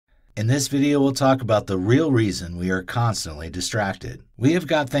In this video, we'll talk about the real reason we are constantly distracted. We have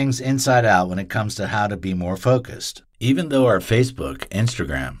got things inside out when it comes to how to be more focused. Even though our Facebook,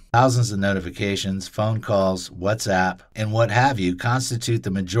 Instagram, thousands of notifications, phone calls, WhatsApp, and what have you constitute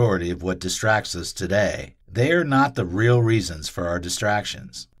the majority of what distracts us today, they are not the real reasons for our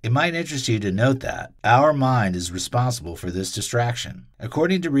distractions. It might interest you to note that our mind is responsible for this distraction.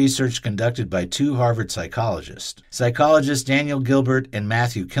 According to research conducted by two Harvard psychologists, Daniel Gilbert and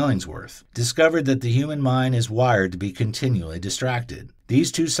Matthew Killingsworth discovered that the human mind is wired to be continually distracted.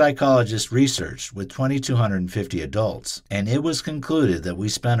 These two psychologists researched with 2,250 adults, and it was concluded that we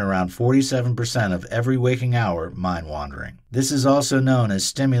spend around 47% of every waking hour mind wandering. This is also known as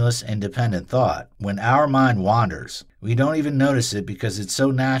stimulus-independent thought. When our mind wanders, we don't even notice it because it's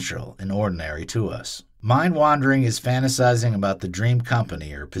so natural and ordinary to us. Mind wandering is fantasizing about the dream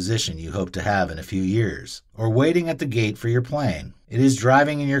company or position you hope to have in a few years, or waiting at the gate for your plane. It is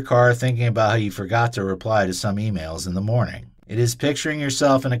driving in your car thinking about how you forgot to reply to some emails in the morning. It is picturing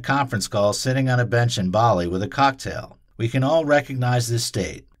yourself in a conference call sitting on a bench in Bali with a cocktail. We can all recognize this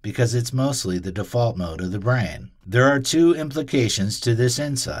state because it's mostly the default mode of the brain. There are two implications to this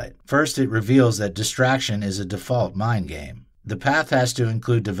insight. First, it reveals that distraction is a default mind game. The path has to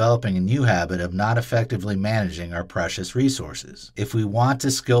include developing a new habit of not effectively managing our precious resources if we want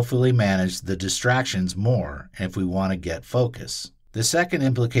to skillfully manage the distractions more and if we want to get focus. The second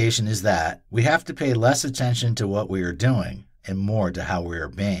implication is that we have to pay less attention to what we are doing and more to how we are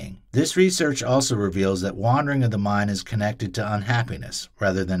being. This research also reveals that wandering of the mind is connected to unhappiness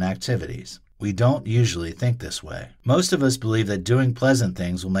rather than activities. We don't usually think this way. Most of us believe that doing pleasant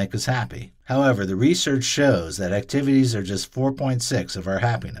things will make us happy. However, the research shows that activities are just 4.6% of our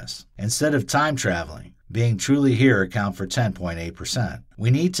happiness. Instead of time traveling, being truly here account for 10.8%.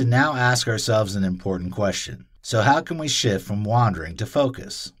 We need to now ask ourselves an important question. So how can we shift from wandering to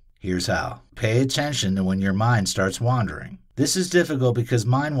focus? Here's how. Pay attention to when your mind starts wandering. This is difficult because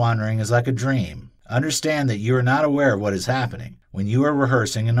mind wandering is like a dream. Understand that you are not aware of what is happening when you are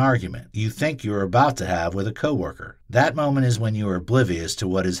rehearsing an argument you think you are about to have with a coworker. That moment is when you are oblivious to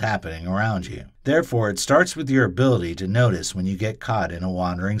what is happening around you. Therefore, it starts with your ability to notice when you get caught in a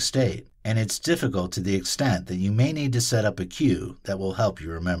wandering state. And it's difficult to the extent that you may need to set up a cue that will help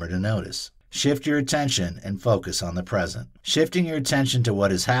you remember to notice. Shift your attention and focus on the present. Shifting your attention to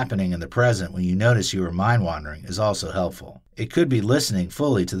what is happening in the present when you notice you are mind wandering is also helpful. It could be listening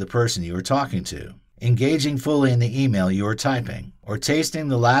fully to the person you are talking to, engaging fully in the email you are typing, or tasting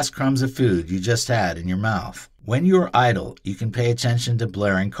the last crumbs of food you just had in your mouth. When you are idle, you can pay attention to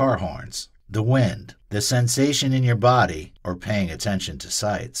blaring car horns, the wind, the sensation in your body, or paying attention to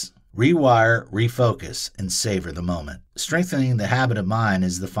sights. Rewire, refocus, and savor the moment. Strengthening the habit of mind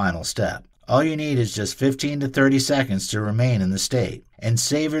is the final step. All you need is just 15 to 30 seconds to remain in the state and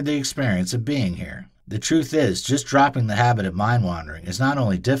savor the experience of being here. The truth is, just dropping the habit of mind wandering is not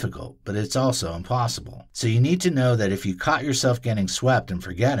only difficult, but it's also impossible. So you need to know that if you caught yourself getting swept and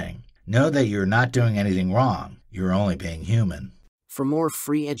forgetting, know that you're not doing anything wrong. You're only being human. For more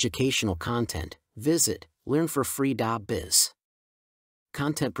free educational content, visit learnforfree.biz.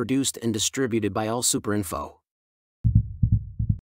 Content produced and distributed by AllSuperInfo.